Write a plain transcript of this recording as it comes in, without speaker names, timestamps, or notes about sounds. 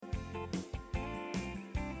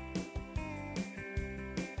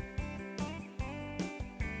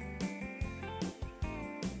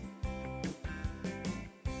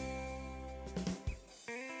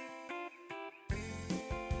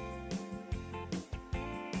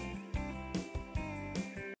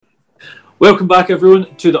Welcome back,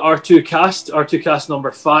 everyone, to the R2Kast number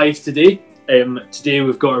 5 today. Today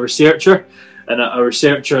we've got a researcher, and a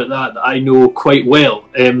researcher that I know quite well.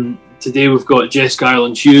 Today we've got Jessica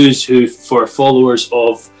Ireland-Hughes, who, for followers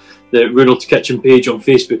of the Rural to Kitchen page on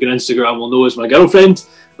Facebook and Instagram, will know as my girlfriend,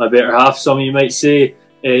 my better half, some of you might say.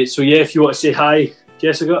 So yeah, if you want to say hi,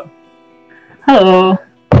 Jessica. Hello.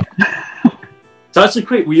 It's actually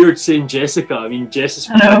quite weird saying Jessica. I mean,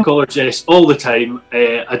 I call her Jess all the time.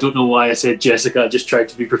 I don't know why I said Jessica. I just tried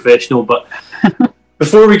to be professional. But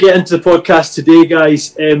before we get into the podcast today,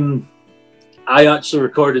 guys, I actually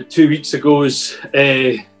recorded 2 weeks ago's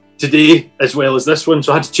today as well as this one,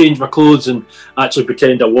 so I had to change my clothes and actually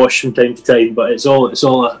pretend I wash from time to time. But it's all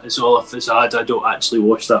a facade. I don't actually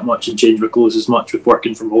wash that much and change my clothes as much with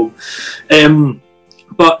working from home.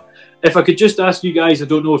 But if I could just ask you guys, I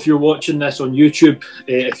don't know if you're watching this on YouTube.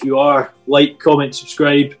 If you are, like, comment,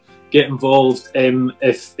 subscribe, get involved.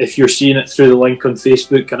 If you're seeing it through the link on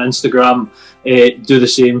Facebook and Instagram, do the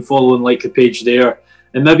same, follow and like the page there.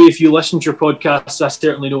 And maybe if you listen to your podcasts, I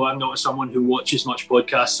certainly know I'm not someone who watches much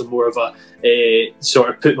podcasts. I'm more of a sort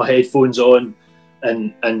of put my headphones on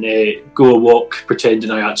and go a walk,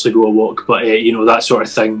 pretending I actually go a walk. But, that sort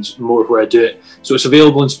of thing's more where I do it. So it's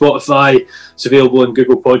available on Spotify, it's available on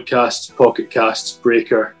Google Podcasts, Pocket Casts,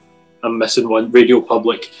 Breaker, I'm missing one, Radio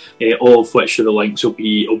Public, all of which the links will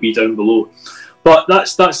be down below. But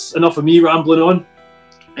that's enough of me rambling on.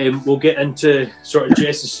 We'll get into sort of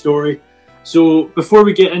Jess's story. So before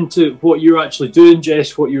we get into what you're actually doing,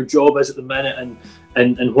 Jess, what your job is at the minute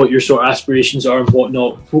and what your sort of aspirations are and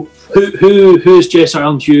whatnot, who is Jess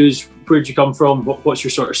Ireland-Hughes? Where did you come from? What's your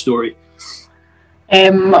sort of story?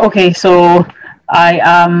 Okay, so I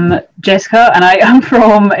am Jessica and I am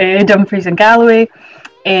from Dumfries and Galloway,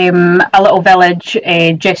 a little village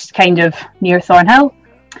just kind of near Thornhill,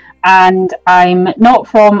 and I'm not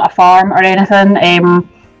from a farm or anything.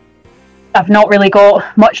 I've not really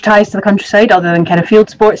got much ties to the countryside other than kind of field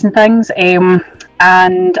sports and things,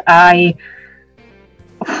 and I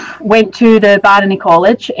went to the Barony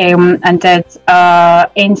College and did a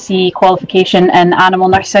NC qualification in animal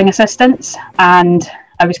nursing assistance, and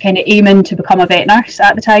I was kind of aiming to become a vet nurse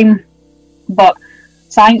at the time, but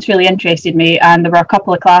science really interested me, and there were a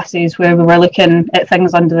couple of classes where we were looking at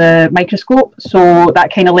things under the microscope, so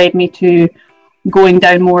that kind of led me to going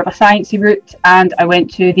down more of a sciencey route, and I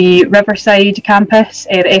went to the Riverside campus,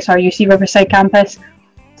 the SRUC Riverside campus,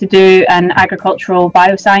 to do an agricultural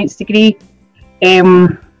bioscience degree.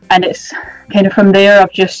 And it's kind of from there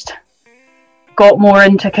I've just got more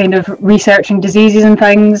into kind of researching diseases and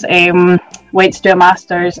things. Went to do a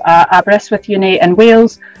master's at Aberystwyth Uni in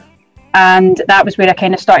Wales, and that was where I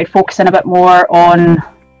kind of started focusing a bit more on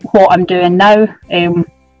what I'm doing now. So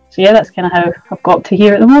yeah, that's kind of how I've got to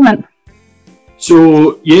here at the moment.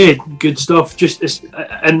 So yeah, good stuff.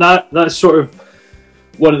 And that's sort of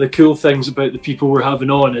one of the cool things about the people we're having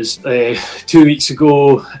on is 2 weeks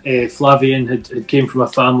ago, Flavian had came from a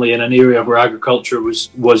family in an area where agriculture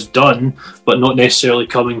was done, but not necessarily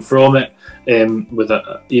coming from it.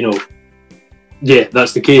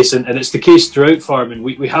 That's the case, and it's the case throughout farming.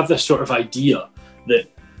 We have this sort of idea that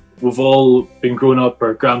we've all been grown up,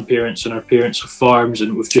 our grandparents and our parents have farms,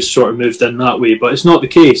 and we've just sort of moved in that way. But it's not the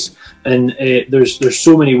case, and there's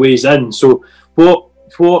so many ways in. So what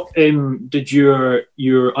did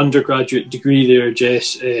your undergraduate degree there,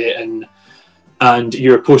 Jess, and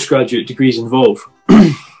your postgraduate degrees involve?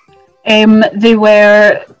 They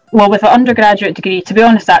were, well, with the undergraduate degree, to be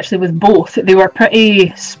honest, actually with both, they were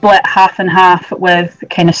pretty split half and half, with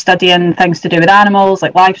kind of studying things to do with animals,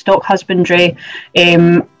 like livestock husbandry,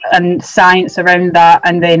 and science around that,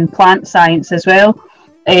 and then plant science as well.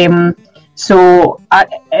 So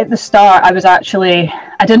at the start, I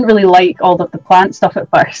didn't really like all of the plant stuff at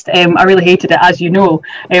first. I really hated it, as you know,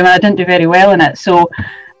 and I didn't do very well in it. So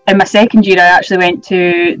in my second year, I actually went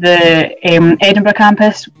to the Edinburgh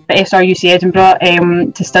campus, the SRUC Edinburgh,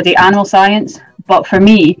 to study animal science. But for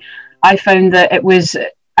me, I found that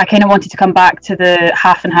I kind of wanted to come back to the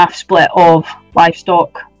half and half split of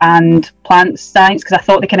livestock and plant science, because I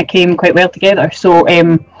thought they kind of came quite well together. So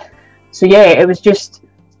yeah, it was just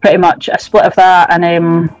pretty much a split of that, and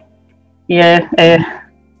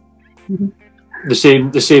the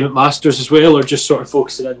same at masters as well, or just sort of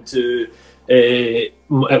focusing into it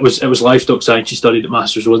was livestock science you studied at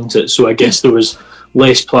masters, wasn't it? So I guess there was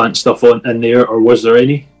less plant stuff in there, or was there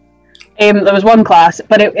any? There was one class,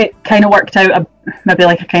 but it kind of worked out maybe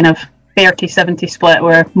like a kind of 30-70 split,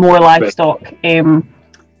 where more livestock. Right.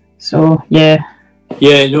 So yeah.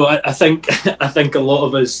 Yeah, no, I think a lot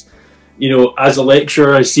of us, as a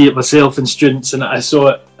lecturer, I see it myself in students, and I saw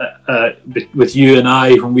it with you and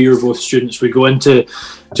I, when we were both students, we go into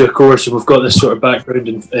a course and we've got this sort of background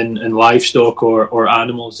in livestock or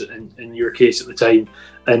animals, in your case at the time,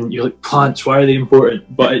 and you're like, plants, why are they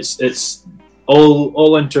important? But it's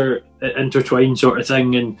all intertwined sort of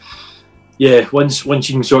thing. And yeah, once you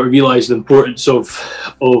can sort of realise the importance of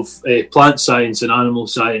plant science and animal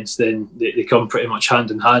science, then they come pretty much hand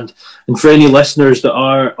in hand. And for any listeners that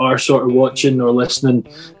are sort of watching or listening,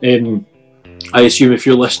 I assume if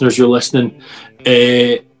you're listeners, you're listening.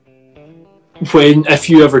 If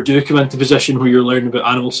you ever do come into a position where you're learning about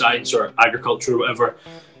animal science or agriculture or whatever,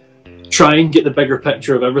 try and get the bigger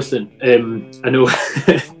picture of everything. I know,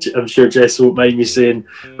 I'm sure Jess won't mind me saying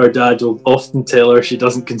her dad will often tell her she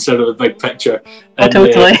doesn't consider the big picture. And,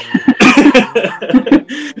 totally.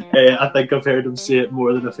 I think I've heard him say it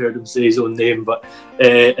more than I've heard him say his own name, but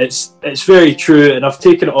it's very true, and I've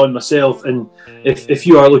taken it on myself. And if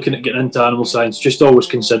you are looking at getting into animal science, just always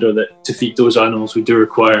consider that to feed those animals, we do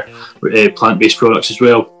require plant-based products as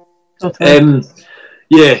well. Totally.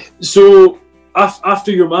 So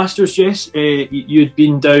after your Masters, Jess, you'd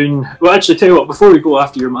been down... Well, actually, tell you what, before we go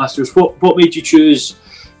after your Masters, what made you choose...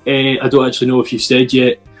 I don't actually know if you've said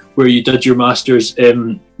yet where you did your Masters,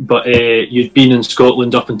 but you'd been in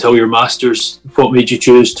Scotland up until your Masters. What made you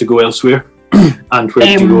choose to go elsewhere? And where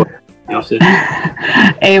did you go?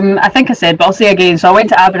 I think I said, but I'll say again. So I went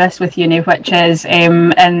to Aberystwyth Uni, which is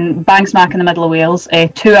in bang smack in the middle of Wales,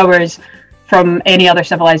 2 hours from any other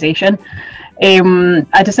civilization.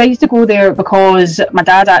 I decided to go there because my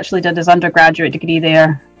dad actually did his undergraduate degree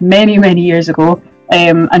there many, many years ago.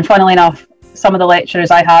 And funnily enough, some of the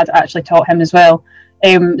lecturers I had actually taught him as well.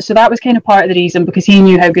 So that was kind of part of the reason, because he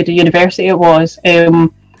knew how good a university it was.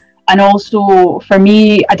 And also for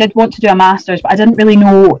me, I did want to do a Masters, but I didn't really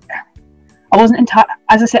know. I wasn't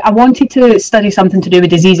as I said, I wanted to study something to do with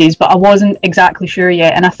diseases, but I wasn't exactly sure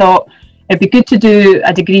yet. And I thought it'd be good to do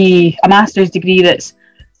a Masters degree that's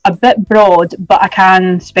a bit broad, but I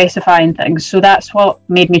can specify in things. So that's what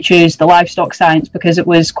made me choose the livestock science, because it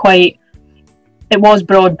was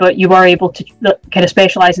broad, but you were able to kind of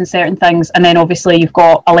specialise in certain things. And then obviously you've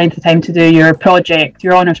got a length of time to do your project,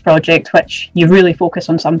 your honours project, which you really focus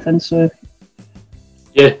on something. So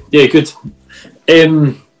yeah, good.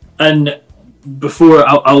 And before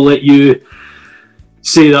I'll let you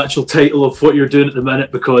say the actual title of what you're doing at the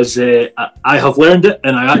minute, because I have learned it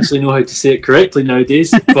and I actually know how to say it correctly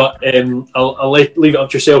nowadays, but I'll leave it up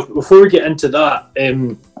to yourself. But before we get into that,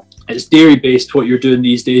 it's dairy based what you're doing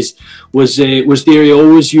these days. Was dairy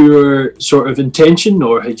always your sort of intention,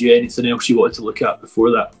 or had you anything else you wanted to look at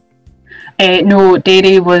before that? No,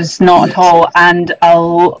 dairy was not at all, and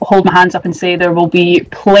I'll hold my hands up and say there will be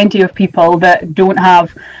plenty of people that don't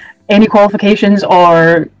have any qualifications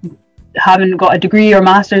or haven't got a degree or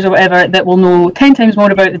masters or whatever that will know 10 times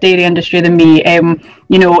more about the dairy industry than me.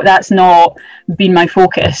 That's not been my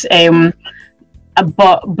focus.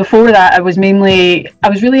 But before that, I was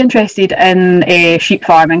really interested in sheep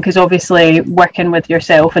farming, because obviously working with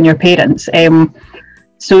yourself and your parents.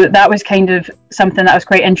 So that was kind of something that I was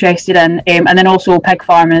quite interested in. And then also pig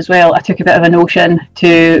farming as well. I took a bit of a notion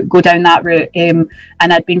to go down that route. And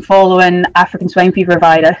I'd been following African swine fever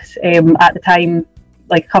virus at the time,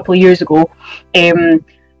 like a couple of years ago. And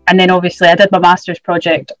then obviously I did my master's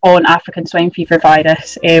project on African swine fever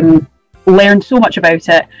virus. Learned so much about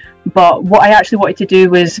it. But what I actually wanted to do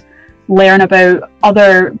was learn about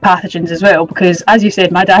other pathogens as well, because as you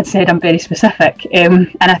said, my dad said I'm very specific,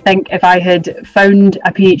 and I think if I had found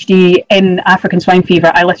a PhD in African swine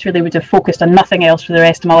fever, I literally would have focused on nothing else for the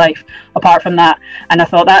rest of my life apart from that. And I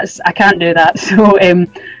thought I can't do that. So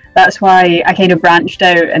that's why I kind of branched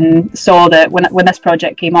out and saw that when this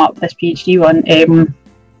project came up, this PhD one,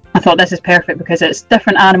 I thought this is perfect because it's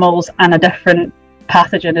different animals and a different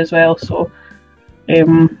pathogen as well. So a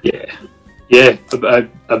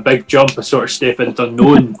big jump, a sort of step into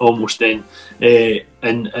unknown almost then.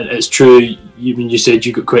 And it's true, you said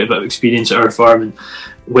you got quite a bit of experience at our farm, and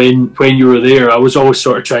when you were there, I was always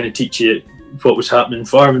sort of trying to teach you what was happening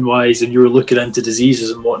farming wise, and you were looking into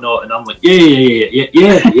diseases and whatnot, and I'm like,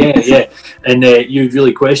 yeah. And you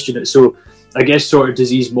really question it. So I guess sort of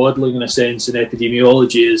disease modelling in a sense and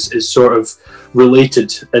epidemiology is sort of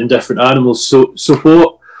related in different animals. So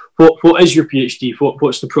what is your PhD?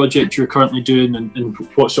 What's the project you're currently doing, and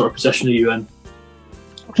what sort of position are you in?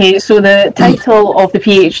 Okay, so the title of the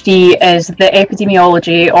PhD is The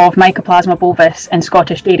Epidemiology of Mycoplasma bovis in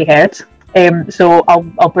Scottish Dairy Herds. So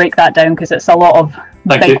I'll break that down because it's a lot of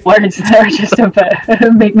big words that are just a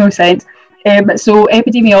bit make no sense. So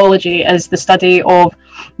epidemiology is the study of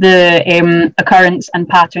the occurrence and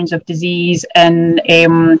patterns of disease in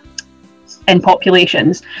in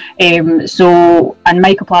populations. And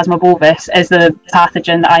Mycoplasma bovis is the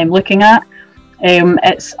pathogen that I'm looking at.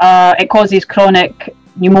 It causes chronic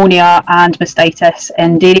pneumonia and mastitis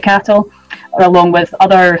in dairy cattle, along with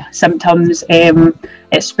other symptoms.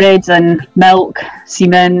 It spreads in milk,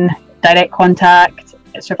 semen, direct contact.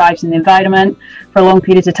 It survives in the environment for long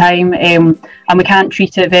periods of time, and we can't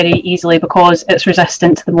treat it very easily because it's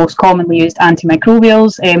resistant to the most commonly used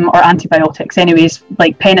antimicrobials or antibiotics anyways,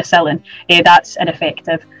 like penicillin. That's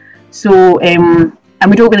ineffective. So and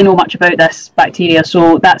we don't really know much about this bacteria,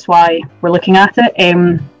 so that's why we're looking at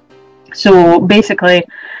it. So basically,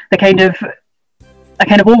 a kind of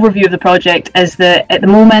overview of the project is that at the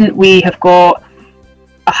moment we have got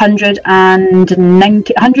 180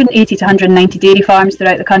 to 190 dairy farms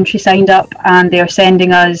throughout the country signed up, and they are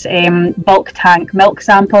sending us bulk tank milk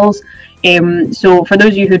samples. So for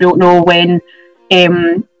those of you who don't know, when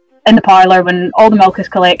in the parlour, when all the milk is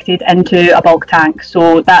collected into a bulk tank,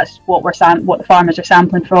 so that's what the farmers are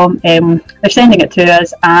sampling from. They're sending it to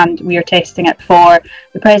us, and we are testing it for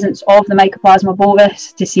the presence of the Mycoplasma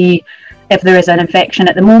bovis to see if there is an infection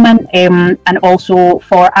at the moment, and also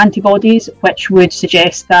for antibodies, which would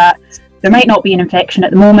suggest that there might not be an infection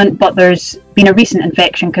at the moment, but there's been a recent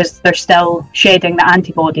infection because they're still shedding the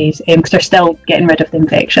antibodies, because they're still getting rid of the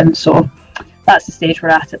infection. So that's the stage we're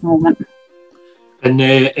at the moment. And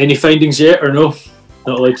any findings yet, or no?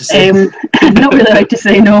 Not allowed to say? Not really allowed to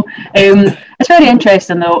say, no. It's very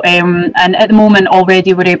interesting though, and at the moment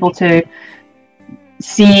already we're able to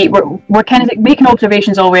see, we're kind of making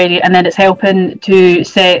observations already, and then it's helping to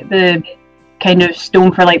set the kind of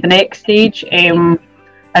stone for like the next stage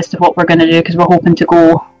as to what we're going to do, because we're hoping to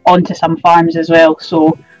go onto some farms as well,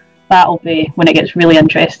 so that'll be when it gets really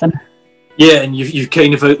interesting. Yeah, and you've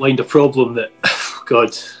kind of outlined a problem that,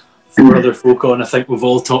 God, for other folk on, I think we've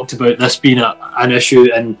all talked about this being an issue,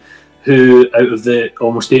 and who out of the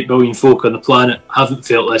almost 8 billion folk on the planet haven't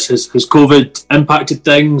felt this? Has COVID impacted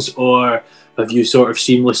things, or have you sort of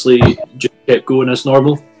seamlessly just kept going as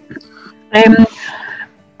normal? I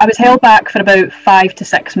was held back for about 5 to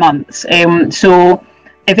 6 months. So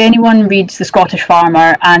if anyone reads The Scottish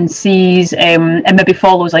Farmer and sees and maybe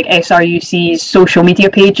follows like SRUC's social media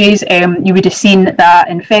pages, you would have seen that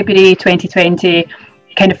in February 2020,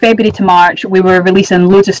 kind of February to March, we were releasing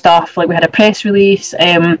loads of stuff. Like we had a press release,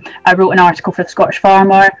 I wrote an article for The Scottish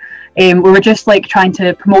Farmer. We were just like trying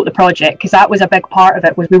to promote the project, because that was a big part of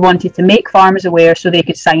it, was we wanted to make farmers aware so they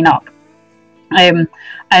could sign up. And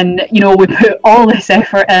you know, we put all this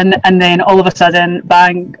effort in, and then all of a sudden,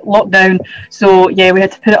 bang, lockdown. So yeah, we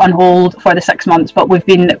had to put it on hold for the 6 months, but we've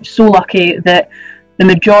been so lucky that the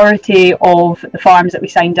majority of the farms that we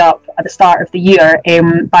signed up at the start of the year,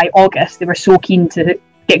 by August, they were so keen to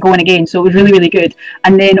get going again. So it was really, really good.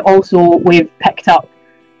 And then also we've picked up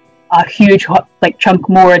a huge like chunk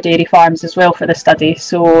more dairy farms as well for the study.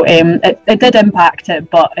 So it did impact it,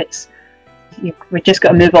 but we just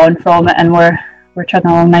got to move on from it, and we're chugging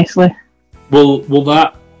along nicely. Will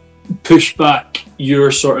that push back your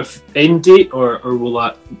sort of end date, or will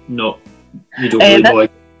that not? You don't really know.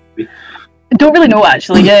 I don't really know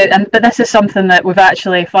actually. Yeah, but this is something that we've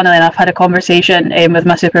actually, funnily enough, had a conversation with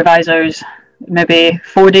my supervisors maybe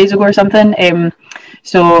 4 days ago or something.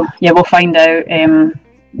 So yeah, we'll find out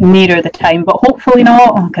nearer the time, but hopefully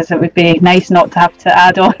not, because it would be nice not to have to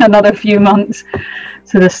add on another few months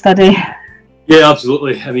to the study. Yeah,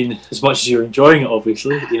 absolutely. I mean, as much as you're enjoying it,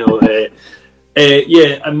 obviously, you know.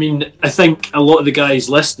 Yeah, I mean, I think a lot of the guys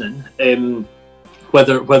listening,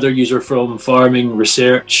 whether you're from farming,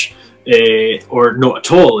 research, or not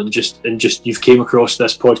at all, and just you've came across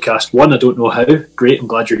this podcast. One, I don't know how. Great, I'm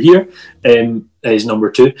glad you're here. Is number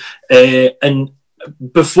two, and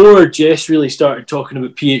before Jess really started talking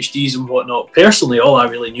about PhDs and whatnot, personally, all I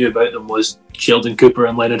really knew about them was Sheldon Cooper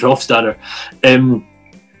and Leonard Hofstadter, and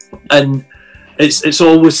it's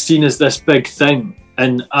always seen as this big thing,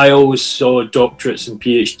 and I always saw doctorates and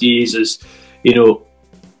PhDs as, you know,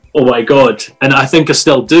 oh my god, and I think I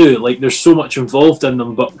still do. Like, there's so much involved in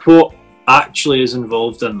them, but what actually is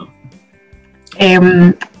involved in them?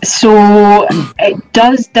 So it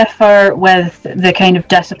does differ with the kind of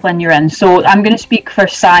discipline you're in. So I'm going to speak for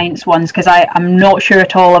science ones, because I'm not sure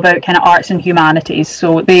at all about kind of arts and humanities,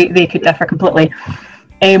 so they could differ completely.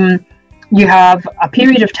 You have a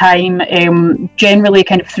period of time, generally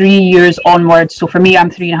kind of 3 years onwards. So for me, I'm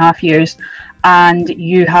 3.5 years, and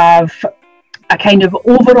you have a kind of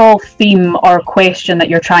overall theme or question that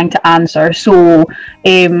you're trying to answer. So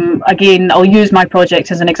again, I'll use my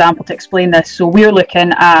project as an example to explain this. So we're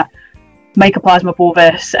looking at Mycoplasma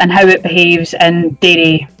bovis and how it behaves in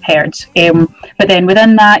dairy herds. But then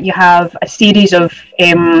within that, you have a series of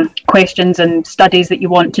questions and studies that you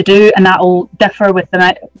want to do, and that will differ with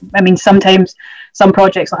the. I mean, sometimes some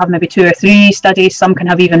projects will have maybe 2 or 3 studies, some can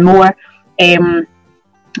have even more, and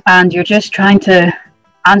you're just trying to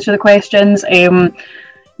answer the questions.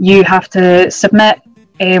 You have to submit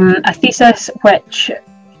a thesis, which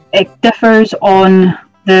it differs on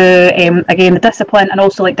the discipline, and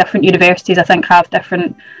also like different universities I think have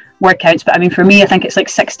different word counts, but I mean for me I think it's like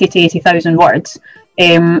 60 to 80,000 words,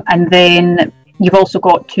 and then you've also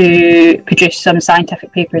got to produce some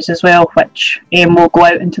scientific papers as well, which will go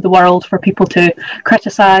out into the world for people to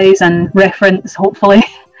criticise and reference, hopefully.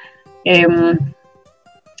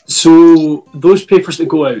 So those papers that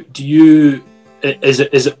go out, is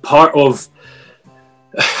it part of,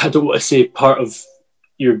 I don't want to say part of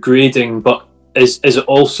your grading, but is it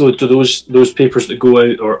also, do those papers that go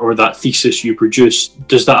out, or that thesis you produce,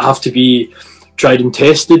 does that have to be tried and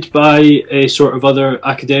tested by sort of other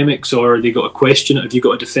academics, or have they got to question it? Have you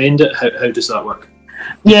got to defend it? How does that work?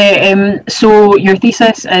 Yeah, so your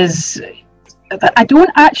thesis is, I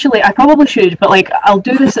probably should, but like I'll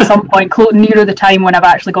do this at some point nearer the time when I've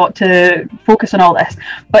actually got to focus on all this.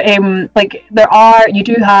 But like you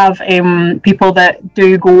do have people that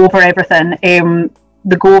do go over everything.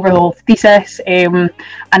 They go over the whole thesis, and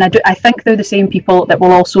I think they're the same people that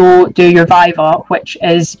will also do your viva, which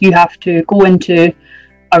is you have to go into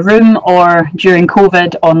a room, or during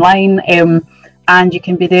COVID online, and you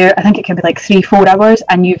can be there, I think it can be like 3-4 hours,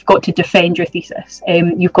 and you've got to defend your thesis.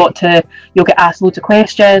 You'll get asked loads of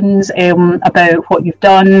questions about what you've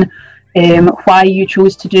done, why you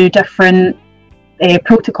chose to do different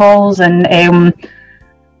protocols, and I'm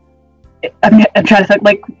trying to think,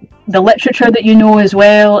 like the literature that you know as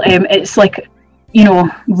well. It's like,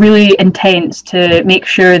 really intense to make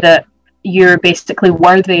sure that you're basically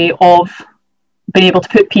worthy of being able to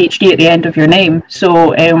put PhD at the end of your name.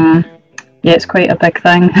 So yeah, it's quite a big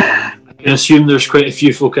thing. I can assume there's quite a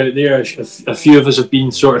few folk out there. A few of us have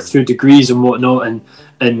been sort of through degrees and whatnot,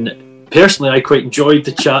 and personally I quite enjoyed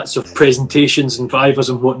the chats of presentations and vivas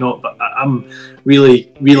and whatnot, but I'm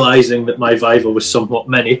really realising that my viva was somewhat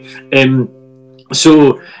mini.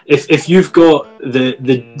 So if you've got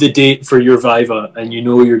the date for your viva, and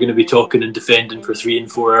you're going to be talking and defending for 3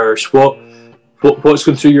 and 4 hours, what's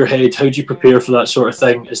going through your head? How do you prepare for that sort of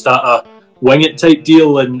thing? Is that a wing it type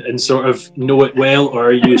deal and sort of know it well, or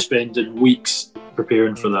are you spending weeks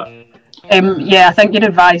preparing for that? Yeah, I think you're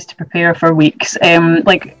advised to prepare for weeks.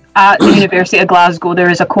 Like at the University of Glasgow, there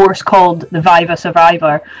is a course called the Viva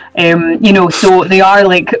Survivor. So they are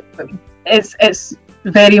like, it's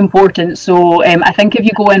very important. So I think if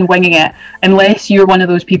you go in winging it, unless you're one of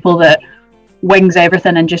those people that wings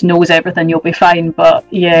everything and just knows everything, you'll be fine.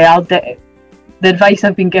 But yeah, the advice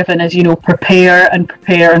I've been given is, prepare and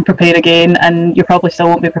prepare and prepare again, and you probably still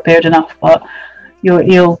won't be prepared enough, but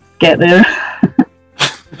you'll get there.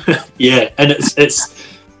 Yeah, and it's.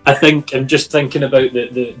 I think I'm just thinking about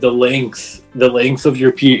the length of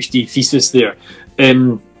your PhD thesis there.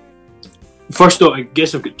 First off, I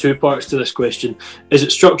guess I've got 2 parts to this question. Is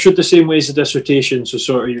it structured the same way as a dissertation? So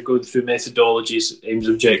sort of you're going through methodologies, aims,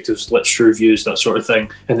 objectives, literature reviews, that sort of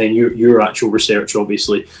thing, and then your actual research,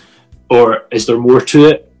 obviously. Or is there more to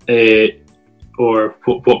it? Or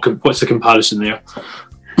what's the comparison there?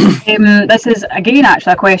 This is, again,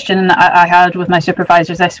 actually a question I had with my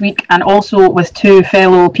supervisors this week, and also with 2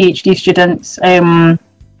 fellow PhD students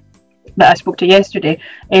that I spoke to yesterday.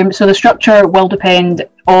 So the structure will depend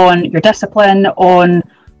on your discipline, on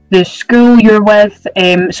the school you're with.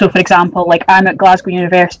 So for example, like I'm at Glasgow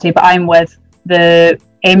University, but I'm with the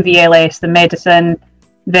MVLS, the Medicine,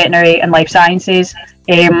 Veterinary and Life Sciences.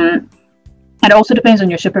 It also depends on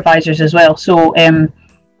your supervisors as well. So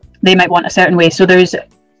they might want a certain way. So there's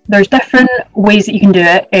different ways that you can do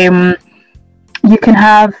it. You can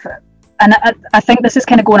have, and I think this is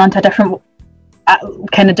kind of going on to a different,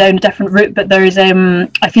 kind of down a different route, but there's a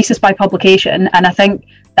thesis by publication, and I think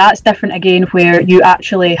that's different again, where you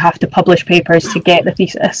actually have to publish papers to get the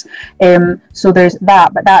thesis. So there's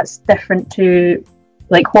that, but that's different to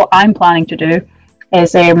like what I'm planning to do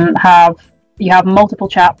is you have multiple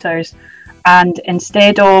chapters. And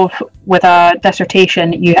instead of with a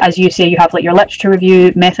dissertation, you, as you say, you have like your literature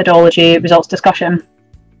review, methodology, results discussion.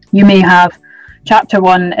 You may have chapter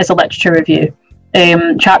 1 is a literature review.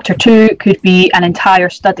 Chapter 2 could be an entire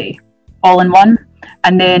study, all in one.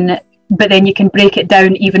 But then you can break it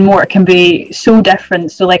down even more. It can be so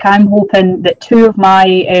different. So like I'm hoping that 2 of my,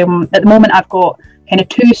 at the moment I've got kind of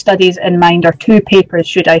 2 studies in mind, or 2 papers,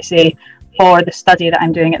 should I say, for the study that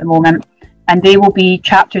I'm doing at the moment. and they will be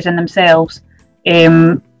chapters in themselves.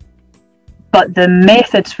 But the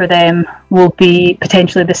methods for them will be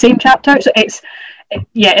potentially the same chapter. So it's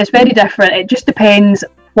very different. It just depends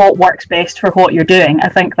what works best for what you're doing. I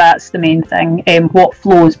think that's the main thing. What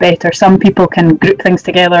flows better. Some people can group things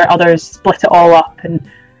together, others split it all up, and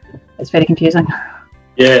it's very confusing.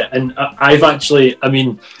 Yeah, and I've actually, I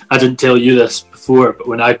mean, I didn't tell you this before, but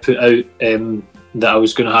when I put out that I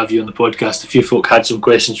was going to have you on the podcast, a few folk had some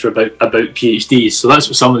questions for about PhDs. So that's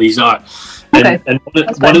what some of these are. Okay. And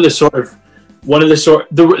none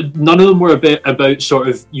of them were about sort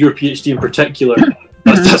of your PhD in particular.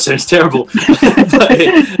 That sounds terrible. But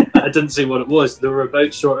I didn't say what it was. They were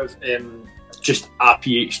about sort of just a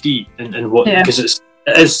PhD and what, because it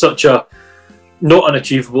is such a not an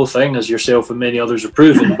achievable thing, as yourself and many others are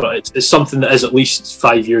proving, but it's something that is at least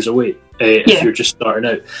 5 years away if you're just starting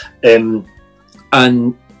out.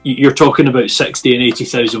 And you're talking about 60 and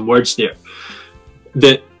 80,000 words there.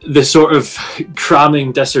 The sort of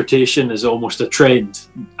cramming dissertation is almost a trend.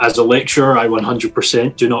 As a lecturer, I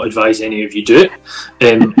 100% do not advise any of you do it.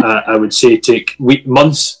 I would say take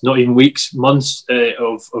months, not even weeks, months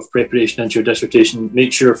of preparation into your dissertation.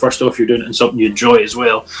 Make sure, first off, you're doing it in something you enjoy as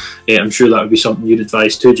well. I'm sure that would be something you'd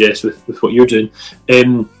advise too, Jess, with what you're doing.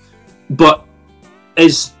 But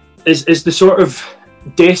is the sort of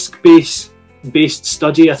desk-based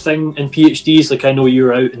study a thing in PhDs? Like, I know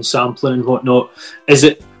you're out and sampling and whatnot. Is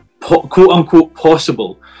it quote unquote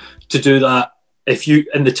possible to do that if you,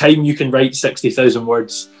 in the time you can write 60,000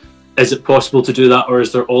 words? Is it possible to do that, or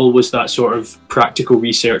is there always that sort of practical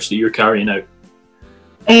research that you're carrying out?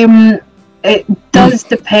 It does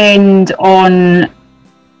depend on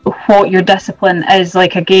what your discipline is.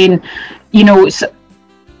 Like, again,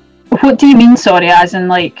 what do you mean, sorry, as in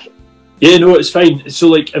like? Yeah, no, it's fine. So,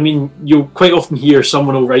 like, I mean, you'll quite often hear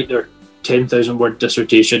someone will write their 10,000 word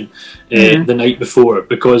dissertation the night before,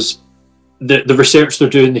 because the research they're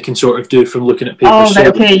doing, they can sort of do from looking at papers. Oh,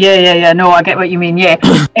 okay, yeah. No, I get what you mean. Yeah,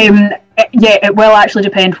 it will actually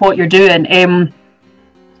depend what you're doing.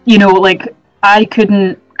 Like, I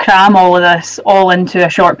couldn't cram all of this all into a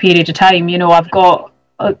short period of time. I've got,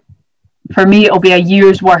 for me, it'll be a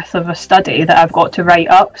year's worth of a study that I've got to write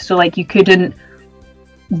up. So, like, you couldn't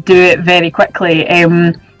do it very quickly.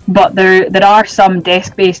 But there are some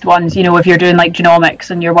desk-based ones, if you're doing like genomics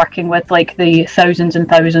and you're working with like the thousands and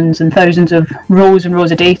thousands and thousands of rows and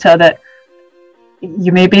rows of data, that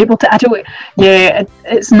you may be able to.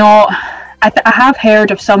 It's not. I have heard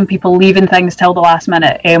of some people leaving things till the last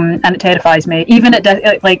minute, and it terrifies me. Even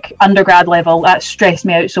at like undergrad level, that stressed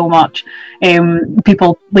me out so much.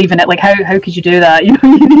 People leaving it, like, how could you do that? You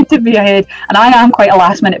need to be ahead. And I am quite a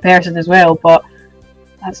last minute person as well, but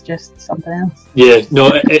that's just something else. Yeah,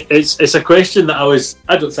 no, it's a question that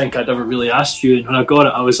I don't think I'd ever really asked you, and when I got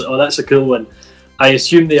it, I was like, oh, that's a cool one. I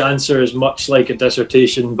assume the answer is much like a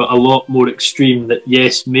dissertation, but a lot more extreme, that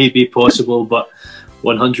yes, may be possible, but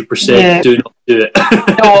 100% do not do it.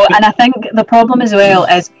 No, and I think the problem as well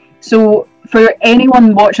is, so for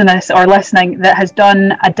anyone watching this or listening that has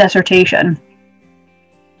done a dissertation,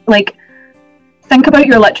 like, think about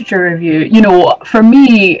your literature review. For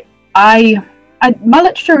me, my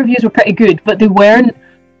literature reviews were pretty good, but they weren't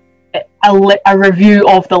a review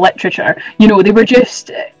of the literature. They were just,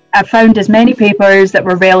 I found as many papers that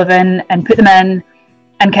were relevant and put them in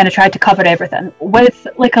and kind of tried to cover everything. With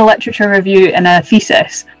like a literature review and a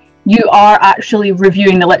thesis, you are actually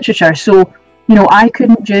reviewing the literature. So, I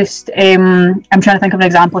couldn't just, I'm trying to think of an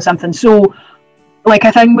example of something. So, like,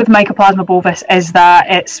 a thing with Mycoplasma bovis is that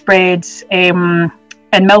it spreads in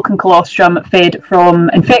milk and colostrum fed from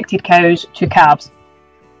infected cows to calves.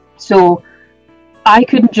 So I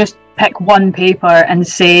couldn't just pick one paper and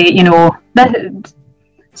say,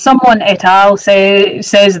 someone et al.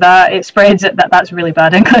 says that it spreads it. That's really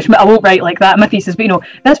bad English. I won't write like that in my thesis. But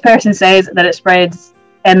this person says that it spreads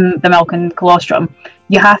in the milk and colostrum.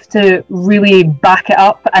 You have to really back it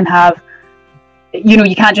up and have,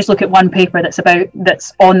 you can't just look at one paper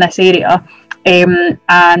that's on this area.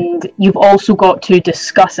 And you've also got to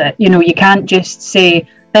discuss it. You can't just say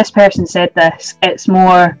this person said this. It's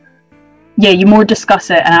more, you more discuss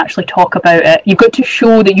it and actually talk about it. You've got to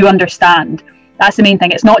show that you understand. That's the main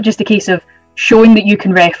thing. It's not just a case of showing that you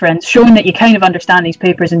can reference, showing that you kind of understand these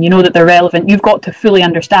papers and that they're relevant. You've got to fully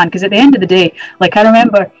understand, because at the end of the day, like, I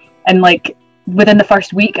remember, and like within the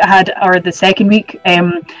first week or the second week,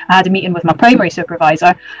 I had a meeting with my primary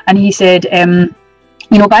supervisor, and he said,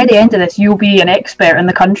 by the end of this, you'll be an expert in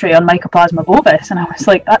the country on Mycoplasma bovis. And I was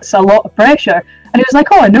like, that's a lot of pressure. And he was like,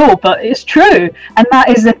 oh, I know, but it's true. And that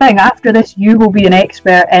is the thing. After this, you will be an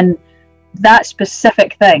expert in that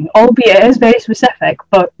specific thing, albeit it is very specific,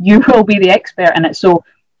 but you will be the expert in it. So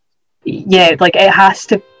yeah, like you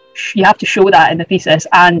have to show that in the thesis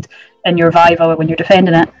and in your viva when you're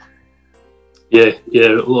defending it. Yeah,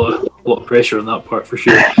 a lot of pressure on that part for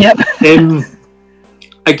sure. Yep.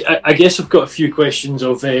 I guess I've got a few questions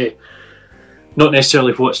of not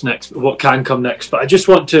necessarily what's next, what can come next, but I just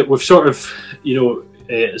want to. We've sort of,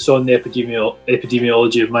 it's on the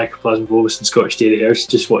epidemiology of Mycoplasma bovis and Scottish dairy hares.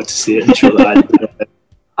 Just wanted to say it and show that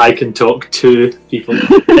I can talk to people.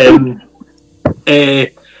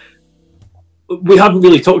 We haven't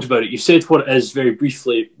really talked about it. You said what it is very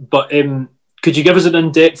briefly, but could you give us an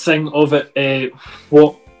in-depth thing of it?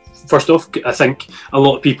 First off, I think a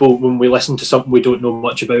lot of people, when we listen to something we don't know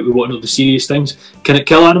much about, we want to know the serious things. Can it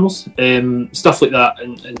kill animals? Stuff like that,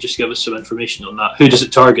 and just give us some information on that. Who does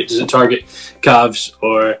it target? Does it target calves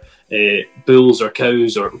or bulls or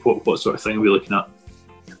cows, or what sort of thing are we looking at?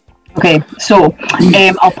 Okay, so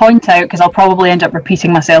I'll point out, because I'll probably end up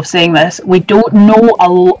repeating myself saying this, we don't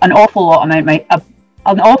know an awful lot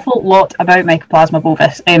about Mycoplasma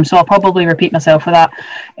bovis, so I'll probably repeat myself for that.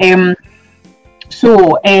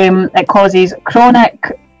 So it causes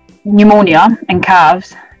chronic pneumonia in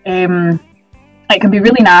calves. It can be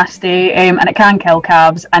really nasty, and it can kill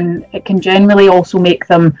calves, and it can generally also make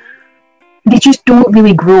them, they just don't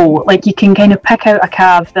really grow. Like, you can kind of pick out a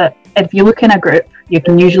calf that, if you look in a group, you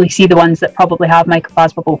can usually see the ones that probably have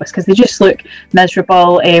Mycoplasma bovis, because they just look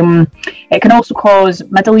miserable. It can also cause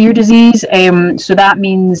middle ear disease, so that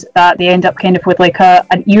means that they end up kind of with like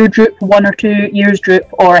an ear droop, 1 or 2 ears droop,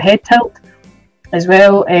 or a head tilt as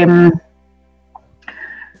well.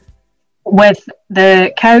 With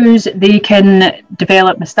the cows, they can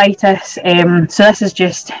develop mastitis. So this is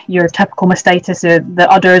just your typical mastitis. The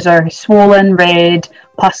udders are swollen, red,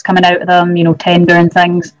 pus coming out of them, tender and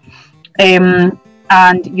things.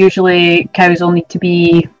 And usually cows will need to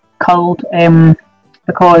be culled,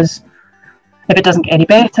 because if it doesn't get any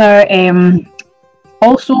better.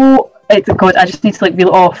 Also, God, I just need to reel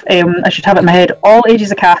it off. I should have it in my head. All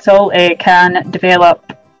ages of cattle can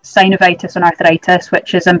develop synovitis and arthritis,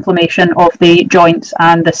 which is inflammation of the joints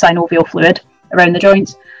and the synovial fluid around the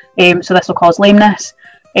joints. So this will cause lameness.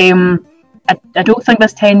 I don't think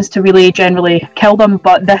this tends to really generally kill them,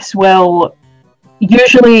 but this will.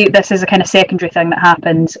 Usually, this is a kind of secondary thing that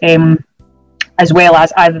happens, as well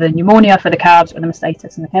as either the pneumonia for the calves or the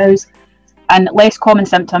mastitis in the cows. And less common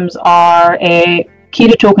symptoms are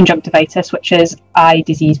keratoconjunctivitis, which is eye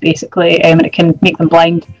disease basically, and it can make them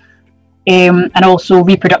blind. And also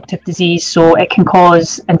reproductive disease, so it can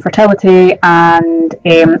cause infertility and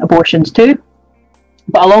abortions too.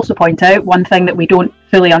 But I'll also point out one thing that we don't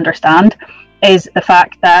fully understand is the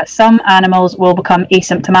fact that some animals will become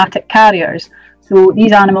asymptomatic carriers. So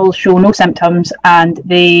these animals show no symptoms, and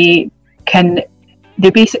they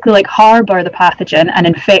basically harbour the pathogen and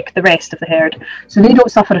infect the rest of the herd. So they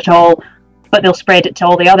don't suffer at all, but they'll spread it to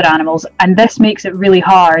all the other animals, and this makes it really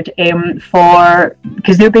hard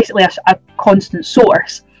because they're basically a constant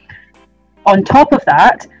source. On top of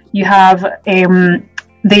that, you have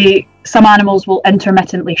some animals will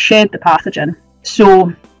intermittently shed the pathogen.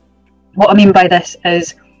 So what I mean by this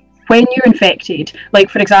is, when you're infected,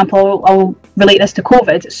 for example, I'll relate this to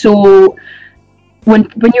COVID. So when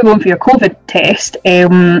you're going for your COVID test,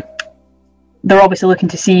 they're obviously looking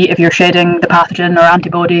to see if you're shedding the pathogen or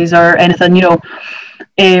antibodies or anything,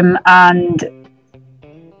 and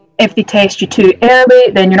if they test you too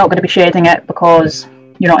early, then you're not going to be shedding it because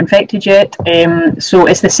you're not infected yet. So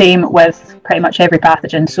it's the same with pretty much every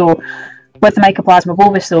pathogen. So with the Mycoplasma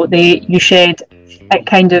bovis, though, you'll shed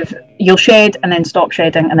and then stop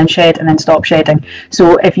shedding, and then shed and then stop shedding.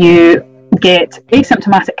 So if you get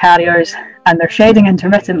asymptomatic carriers and they're shedding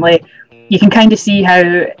intermittently, you can kind of see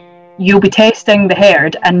how you'll be testing the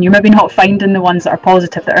herd and you're maybe not finding the ones that are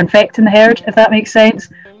positive that are infecting the herd, if that makes sense.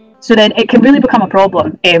 So then it can really become a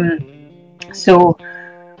problem. So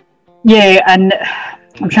yeah, and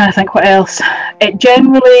I'm trying to think what else. It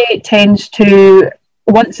generally tends to,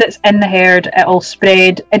 once it's in the herd, it'll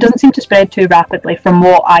spread. It doesn't seem to spread too rapidly, from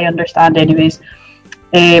what I understand anyways.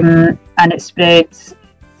 And it spreads,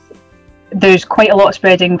 there's quite a lot of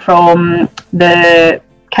spreading from the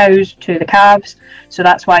cows to the calves, so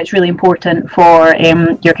that's why it's really important for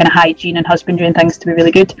your kind of hygiene and husbandry and things to be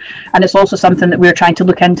really good. And it's also something that we're trying to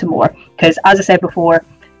look into more, because as I said before,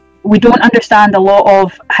 we don't understand a lot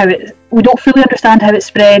of we don't fully understand how it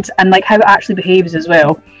spreads and how it actually behaves as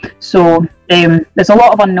well. So there's a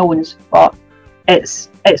lot of unknowns, but it's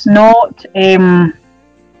not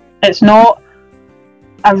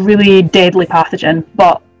a really deadly pathogen.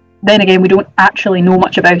 But then again, we don't actually know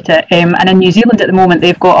much about it. And in New Zealand at the moment,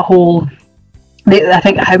 they've got a whole I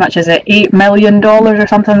think, how much is it? $8 million or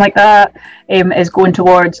something like that is going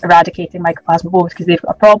towards eradicating Mycoplasma bovis because they've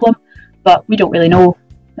got a problem. But we don't really know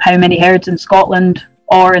how many herds in Scotland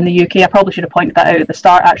or in the UK. I probably should have pointed that out at the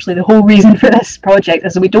start. Actually, the whole reason for this project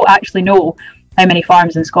is that we don't actually know how many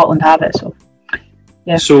farms in Scotland have it. So,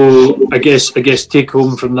 yeah. So I guess take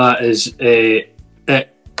home from that is it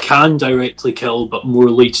can directly kill, but more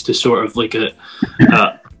leads to sort of like it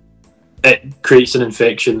creates an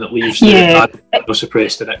infection that leaves the animal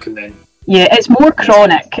suppressed, and it can then... Yeah, it's more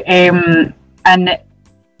chronic, and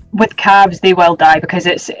with calves they will die because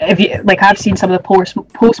it's, if you like, I've seen some of the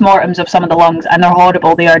post-mortems of some of the lungs, and they're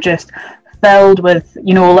horrible. They are just filled with,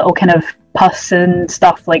 you know, little kind of pus and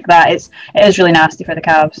stuff like that. It is really nasty for the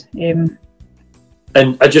calves.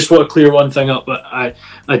 And I just want to clear one thing up, but I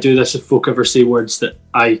do this if folk ever say words that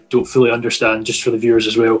I don't fully understand, just for the viewers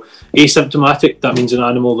as well. Asymptomatic, that means an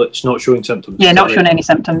animal that's not showing symptoms. Yeah, not showing any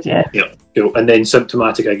symptoms, yeah. Yeah, cool. And then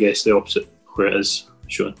symptomatic, I guess, the opposite, where it is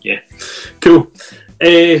showing, yeah. Cool.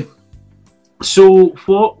 So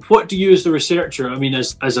what do you as the researcher, I mean,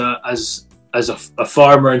 as a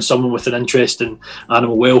farmer and someone with an interest in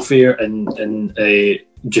animal welfare and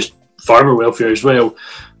just farmer welfare as well,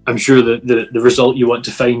 I'm sure the result you want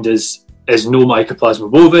to find is no Mycoplasma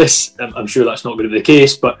bovis. I'm sure that's not going to be the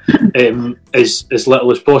case, but as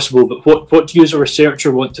little as possible. But what do you as a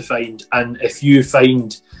researcher want to find? And if you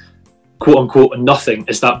find, quote unquote, nothing,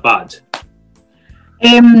 is that bad?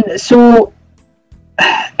 So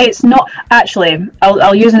it's not actually.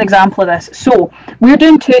 I'll use an example of this. So we're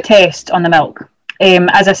doing 2 tests on the milk.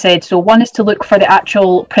 As I said, so one is to look for the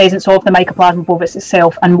actual presence of the Mycoplasma bovis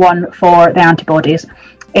itself, and one for the antibodies.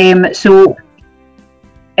 So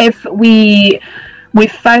if we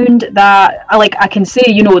found that, like, I can say,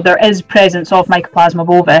 you know, there is presence of Mycoplasma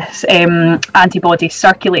bovis antibodies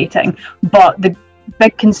circulating, but the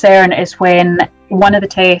big concern is when one of the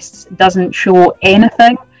tests doesn't show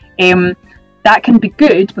anything. That can be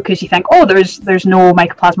good because you think, oh, there's no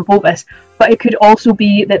Mycoplasma bovis, but it could also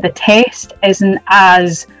be that the test isn't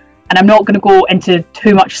as, and I'm not going to go into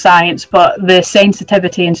too much science, but the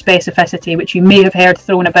sensitivity and specificity, which you may have heard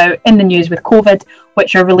thrown about in the news with COVID,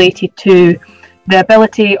 which are related to the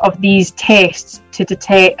ability of these tests to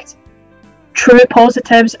detect true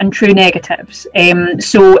positives and true negatives.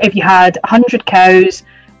 So if you had 100 cows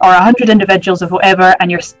or 100 individuals of whatever,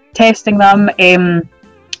 and you're testing them,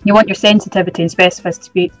 you want your sensitivity and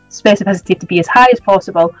specificity to be as high as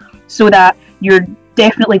possible, so that you're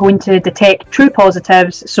definitely going to detect true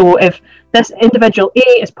positives. So if this individual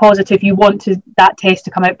A is positive, you want that test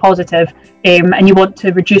to come out positive, and you want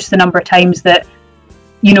to reduce the number of times that,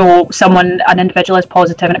 you know, an individual is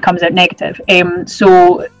positive and it comes out negative.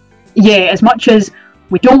 So yeah, as much as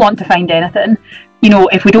we don't want to find anything, you know,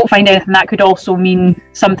 if we don't find anything, that could also mean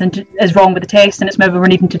something is wrong with the test, and it's maybe we're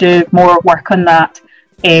needing to do more work on that.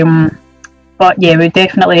 But yeah,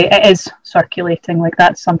 it is circulating. Like,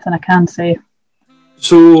 that's something I can say.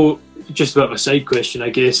 So, just a bit of a side question,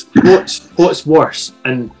 I guess. What's worse?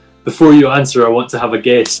 And before you answer, I want to have a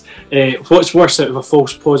guess. What's worse out of a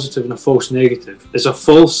false positive and a false negative? Is a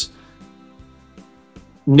false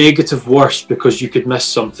negative worse because you could miss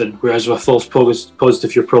something, whereas with a false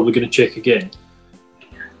positive, you're probably going to check again?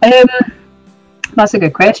 That's a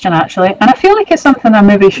good question, actually, and I feel like it's something I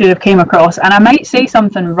maybe should have came across, and I might say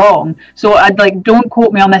something wrong, so I'd don't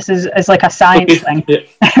quote me on this as like a science thing. Yeah.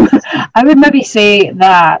 I would maybe say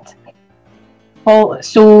that.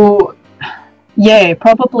 So yeah,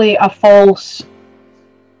 probably a false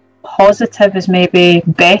positive is maybe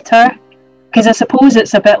better, because I suppose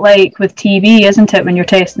it's a bit like with TV, isn't it? When you're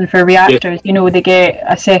testing for reactors, yeah. You know, they get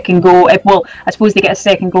a second go. I suppose they get a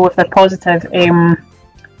second go if they're positive.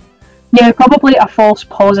 Yeah, probably a false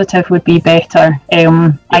positive would be better.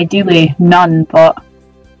 Ideally none, but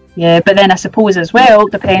yeah. But then I suppose as well,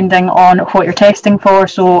 depending on what you're testing for.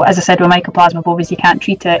 So as I said, with Mycoplasma bovis, you can't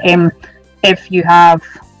treat it. If you have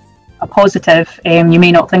a positive, you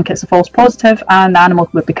may not think it's a false positive, and the animal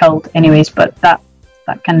would be killed anyways. But that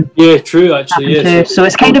can true actually. Too. So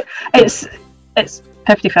it's kind of it's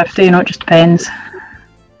 50-50. You know, it just depends.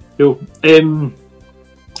 Cool.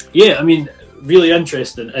 Yeah, I mean, really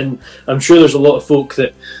interesting, and I'm sure there's a lot of folk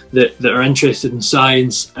that are interested in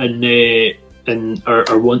science and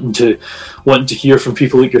are wanting to hear from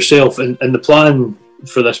people like yourself. And the plan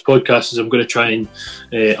for this podcast is I'm going to try and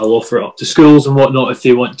I'll offer it up to schools and whatnot if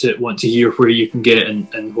they want to hear where you can get it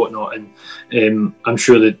and whatnot. And I'm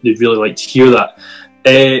sure that they'd really like to hear that.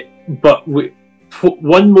 But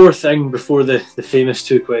one more thing before the famous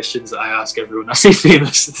 2 questions that I ask everyone. I say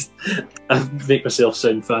famous, I make myself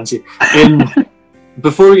sound fancy.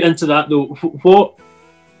 Before we get into that though,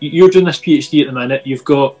 you're doing this PhD at the minute. You've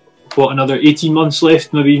got another 18 months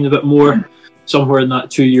left, maybe even a bit more, somewhere in that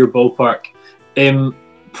 2-year ballpark.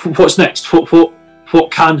 What's next?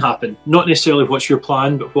 What can happen? Not necessarily what's your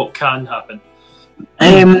plan, but what can happen?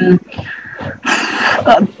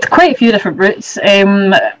 Quite a few different routes.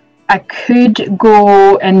 I could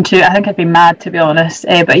go into, I think I'd be mad to be honest,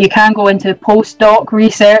 but you can go into postdoc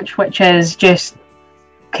research, which is just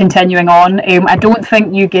continuing on. I don't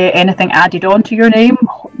think you get anything added on to your name,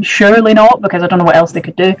 surely not, because I don't know what else they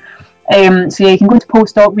could do. So yeah, you can go into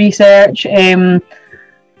postdoc research,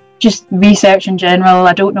 just research in general.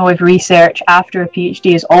 I don't know if research after a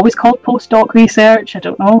PhD is always called postdoc research. I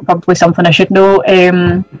don't know, probably something I should know.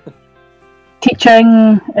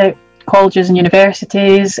 Teaching at colleges and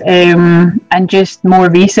universities, and just more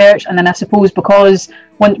research. And then I suppose because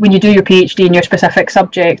when you do your PhD in your specific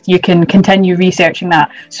subject, you can continue researching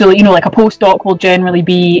that. So, like a postdoc will generally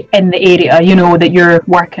be in the area, that you're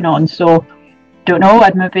working on. So, don't know,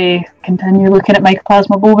 I'd maybe continue looking at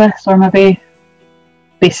Mycoplasma bovis, or maybe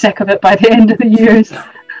be sick of it by the end of the years.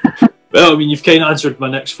 Well, I mean, you've kind of answered my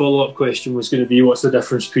next follow-up question, was going to be what's the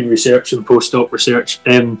difference between research and postdoc research.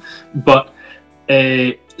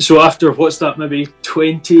 So after, what's that, maybe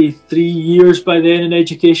 23 years by then in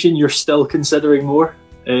education, you're still considering more?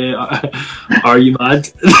 Are you mad?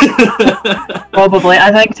 Probably.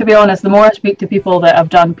 I think, to be honest, the more I speak to people that have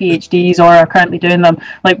done PhDs or are currently doing them,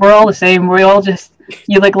 we're all the same. We all just,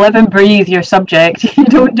 you live and breathe your subject. You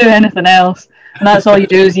don't do anything else. And that's all you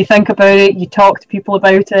do, is you think about it, you talk to people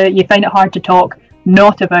about it, you find it hard to talk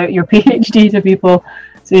not about your PhD to people.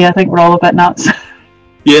 So yeah, I think we're all a bit nuts.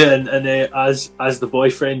 Yeah, and as the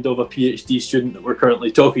boyfriend of a PhD student that we're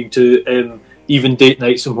currently talking to, even date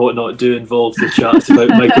nights and whatnot do involve the chats about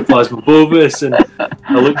Mycoplasma bovis, and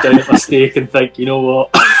I look down at my steak and think, you know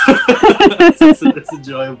what, it's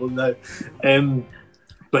enjoyable now.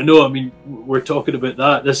 But no, I mean, we're talking about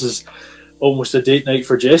that. This is almost a date night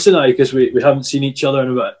for Jess and I, because we haven't seen each other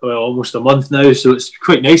in about almost a month now, so it's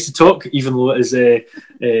quite nice to talk, even though it is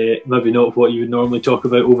maybe not what you would normally talk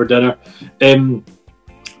about over dinner.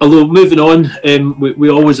 Although, moving on, we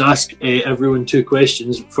always ask everyone 2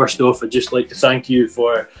 questions. First off, I'd just like to thank you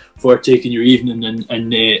for taking your evening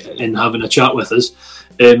and having a chat with us.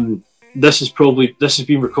 This has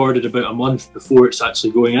been recorded about a month before it's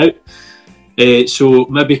actually going out. So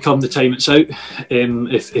maybe come the time it's out,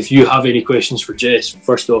 if you have any questions for Jess,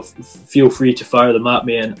 first off, feel free to fire them at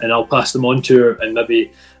me, and I'll pass them on to her, and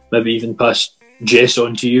maybe even pass Jess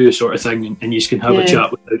on to you, sort of thing, and you can have a chat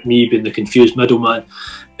without me being the confused middleman.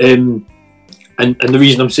 And the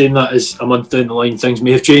reason I'm saying that is, a month down the line, things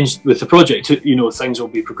may have changed with the project. Things will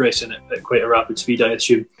be progressing at quite a rapid speed, I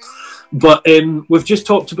assume. But we've just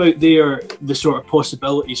talked about the sort of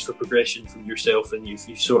possibilities for progression from yourself, and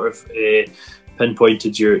you've sort of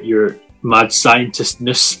pinpointed your mad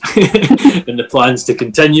scientistness and the plans to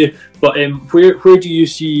continue. But where do you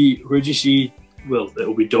see? Well,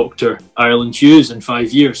 it'll be Dr. Ireland-Hughes in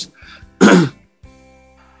 5 years.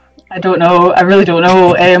 I don't know. I really don't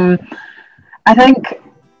know. I think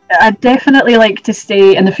I'd definitely like to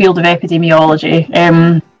stay in the field of epidemiology.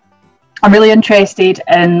 I'm really interested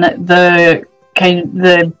in the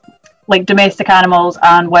domestic animals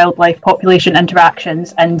and wildlife population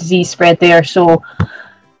interactions and disease spread there. So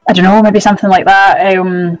I don't know, maybe something like that.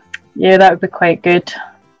 Yeah, that would be quite good.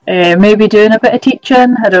 Maybe doing a bit of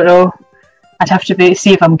teaching. I don't know. I'd have to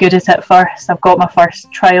see if I'm good at it first. I've got my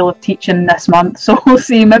first trial of teaching this month, so we'll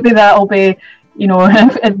see. Maybe that'll be,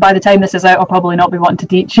 if by the time this is out, I'll probably not be wanting to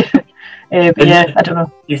teach. But yeah, I don't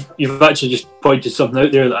know. You've actually just pointed something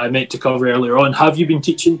out there that I meant to cover earlier on. Have you been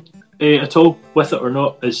teaching at all with it or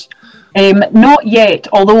not? Not yet,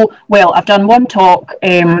 although, I've done one talk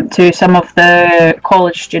to some of the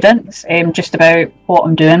college students just about what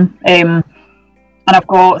I'm doing. And I've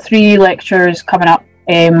got 3 lectures coming up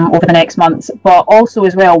over the next months. But also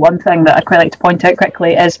as well, one thing that I'd quite like to point out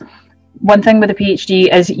quickly is, one thing with a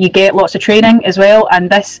PhD is you get lots of training as well,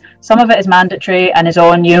 and some of it is mandatory and is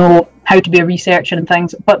on, how to be a researcher and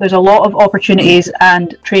things, but there's a lot of opportunities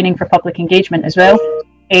and training for public engagement as well.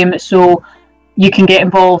 So you can get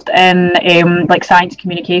involved in science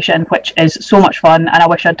communication, which is so much fun, and I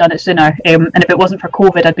wish I'd done it sooner. And if it wasn't for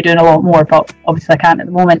COVID, I'd be doing a lot more, but obviously I can't at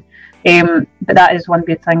the moment. But that is one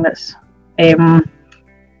good thing that's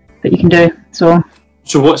that you can do. So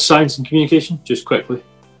what's science and communication, just quickly?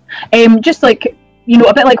 Just a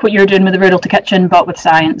bit like what you're doing with the Rural to Kitchen, but with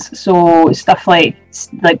science. So stuff like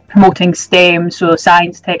promoting STEM, so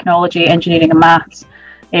science, technology, engineering, and maths.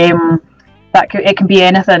 It can be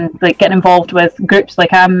anything, like getting involved with groups.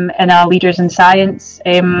 Like I'm in a Leaders in Science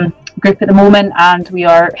group at the moment, and we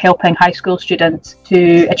are helping high school students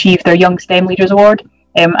to achieve their Young STEM Leaders Award,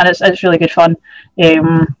 and it's really good fun.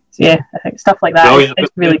 So yeah, I think stuff like that is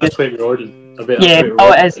really good. That's quite rewarding. I bet yeah,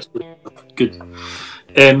 it is. Good.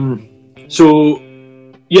 So,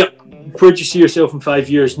 yep. Where do you see yourself in 5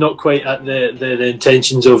 years? Not quite at the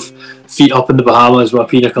intentions of feet up in the Bahamas with a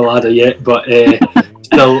pina colada yet, but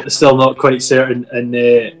still not quite certain. And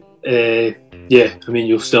yeah, I mean,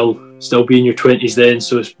 you'll still be in your 20s then,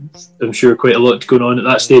 so I'm sure quite a lot going on at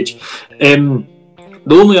that stage. The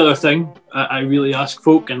only other thing I really ask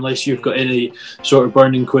folk, unless you've got any sort of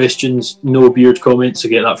burning questions, no beard comments, I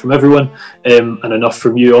get that from everyone, and enough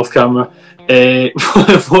from you off camera.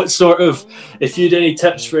 What sort of, if you had any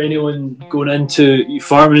tips for anyone going into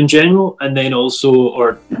farming in general, and then also,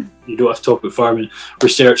 or you don't have to talk about farming,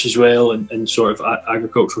 research as well, and sort of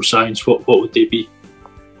agricultural science, what would they be?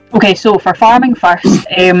 Okay, so for farming first,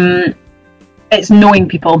 it's knowing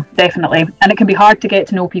people, definitely, and it can be hard to get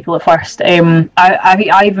to know people at first.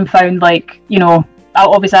 I even found, like, you know,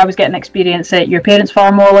 obviously I was getting experience at your parents'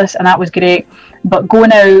 farm, Wallace, and that was great, but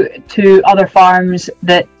going out to other farms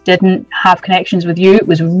that didn't have connections with you, it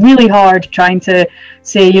was really hard trying to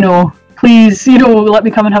say, you know, please, you know, let me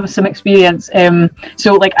come and have some experience.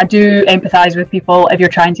 So like, I do empathise with people if you're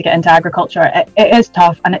trying to get into agriculture. It is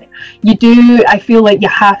tough, and I feel like you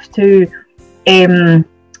have to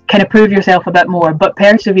kind of prove yourself a bit more, but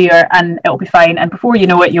persevere and it'll be fine, and before you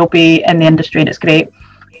know it, you'll be in the industry, and it's great.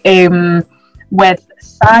 With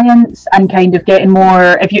science and kind of getting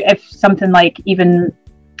more, if something like even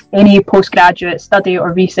any postgraduate study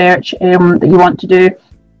or research that you want to do,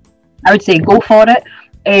 I would say go for it.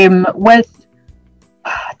 I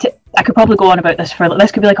could probably go on about this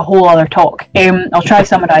this could be like a whole other talk. I'll try to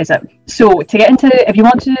summarise it. So to get into, if you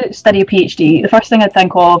want to study a PhD, the first thing I'd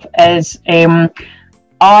think of is,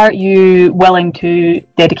 are you willing to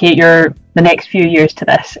dedicate the next few years to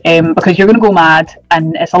this? Because you're going to go mad,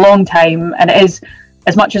 and it's a long time, and it is,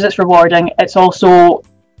 as much as it's rewarding, it's also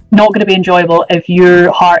not going to be enjoyable if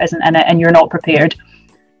your heart isn't in it and you're not prepared.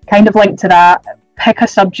 Kind of linked to that, pick a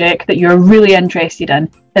subject that you're really interested in.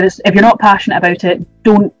 If you're not passionate about it,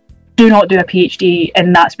 do not do a PhD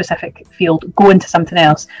in that specific field. Go into something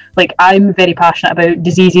else. Like, I'm very passionate about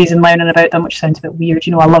diseases and learning about them, which sounds a bit weird.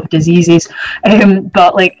 You know, I love diseases,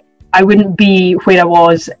 but like, I wouldn't be where I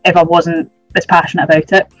was if I wasn't as passionate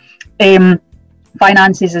about it.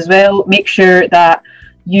 Finances as well. Make sure that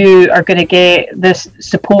you are going to get this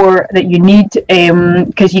support that you need,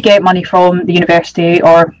 because you get money from the university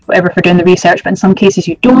or whatever for doing the research, but in some cases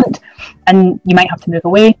you don't, and you might have to move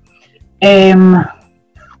away.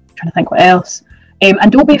 Trying to think what else.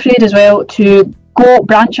 And don't be afraid as well to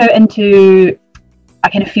branch out into a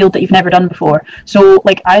kind of field that you've never done before. So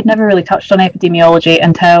like, I'd never really touched on epidemiology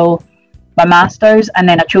until my master's, and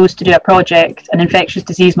then I chose to do a project in infectious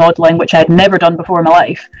disease modelling, which I'd never done before in my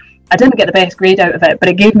life. I didn't get the best grade out of it, but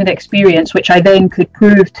it gave me the experience, which I then could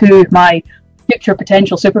prove to my future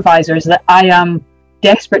potential supervisors that I am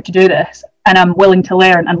desperate to do this, and I'm willing to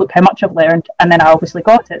learn, and look how much I've learned, and then I obviously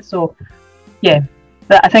got it. So yeah,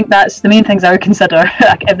 but I think that's the main things I would consider.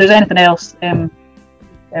 If there's anything else, I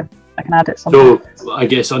can add it somewhere. So I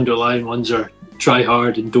guess underlying ones are try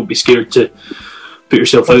hard and don't be scared to put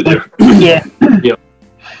yourself out there. Yeah. Yeah.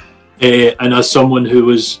 And as someone who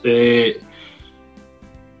was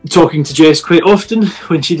talking to Jess quite often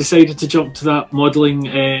when she decided to jump to that modelling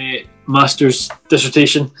master's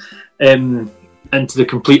dissertation into the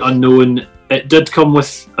complete unknown, it did come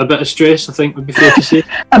with a bit of stress, I think would be fair to say.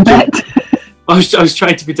 A bit. I was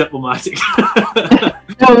trying to be diplomatic.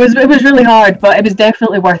 No, it was really hard, but it was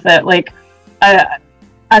definitely worth it. Like,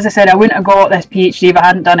 as I said, I wouldn't have got this PhD if I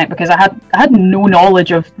hadn't done it, because I had no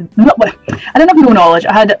knowledge of. I didn't have no knowledge.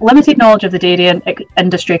 I had limited knowledge of the dairy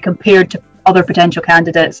industry compared to other potential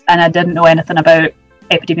candidates, and I didn't know anything about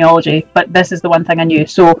epidemiology. But this is the one thing I knew.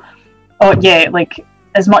 So, yeah, like,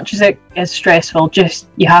 as much as it is stressful,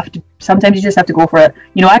 sometimes you just have to go for it.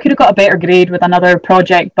 You know, I could have got a better grade with another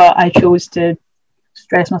project, but I chose to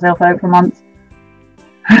stress myself out for months.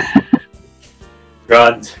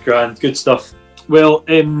 Grand, good stuff. Well,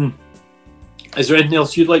 is there anything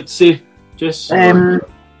else you'd like to say, Jess?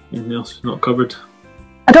 Anything else not covered?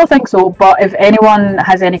 I don't think so, but if anyone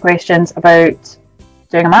has any questions about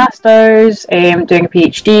doing a master's, doing a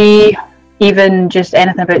PhD, even just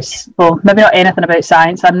anything about, well, maybe not anything about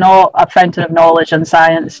science, I'm not a fountain of knowledge on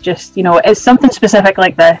science, just, you know, it's something specific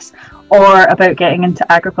like this, or about getting into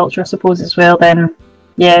agriculture, I suppose, as well, then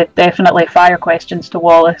yeah, definitely fire questions to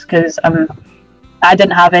Wallace, because I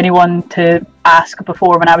didn't have anyone to ask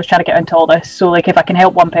before when I was trying to get into all this. So, like, if I can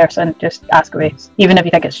help one person, just ask away. Even if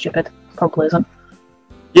you think it's stupid, probably isn't.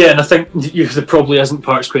 Yeah, and I think the probably isn't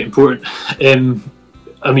part's quite important.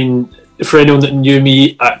 I mean, for anyone that knew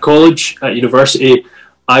me at college, at university,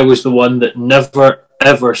 I was the one that never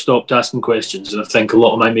ever stopped asking questions, and I think a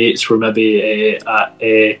lot of my mates were maybe at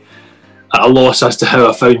a loss as to how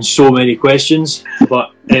I found so many questions.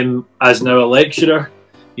 But as now a lecturer,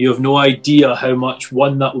 you have no idea how much,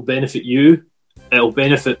 one, that will benefit you. It'll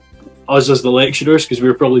benefit us as the lecturers, because we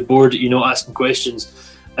were probably bored at you not asking questions.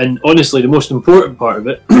 And honestly, the most important part of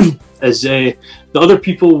it is the other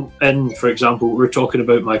people in, for example, we're talking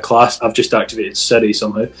about my class. I've just activated Siri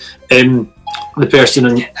somehow. The person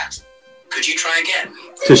in... Could you try again?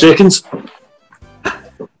 2 seconds.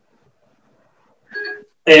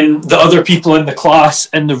 The other people in the class,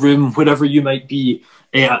 in the room, wherever you might be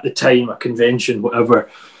at the time, a convention, whatever,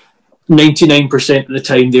 99% of the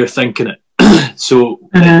time they're thinking it. So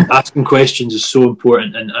asking questions is so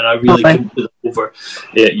important, and I really couldn't put it over.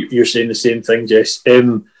 Yeah, you're saying the same thing, Jess.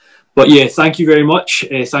 But yeah, thank you very much.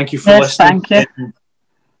 Thank you for listening. Thank you.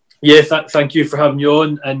 Yeah, thank you for having me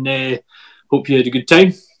on, and hope you had a good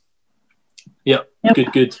time. Yeah,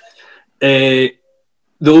 yep. Good. The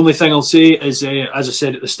only thing I'll say is, as I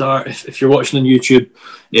said at the start, if you're watching on YouTube,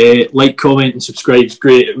 like, comment and subscribe is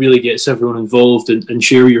great. It really gets everyone involved, and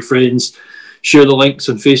share with your friends. Share the links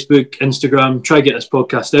on Facebook, Instagram. Try to get this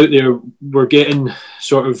podcast out there. We're getting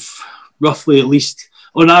sort of roughly, at least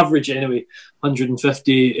on average anyway,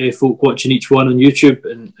 150 folk watching each one on YouTube,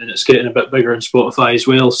 and it's getting a bit bigger on Spotify as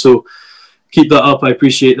well. So keep that up. I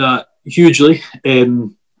appreciate that hugely.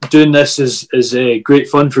 Doing this is great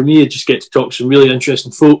fun for me. I just get to talk to some really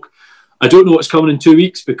interesting folk. I don't know what's coming in 2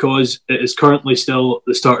 weeks, because it is currently still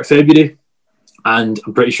the start of February, and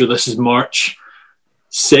I'm pretty sure this is March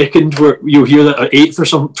 2nd, where you'll hear that, or 8th or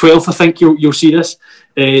something, 12th, I think you'll see this.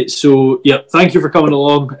 So yeah, thank you for coming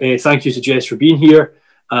along. Thank you to Jess for being here,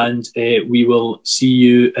 and we will see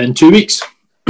you in 2 weeks.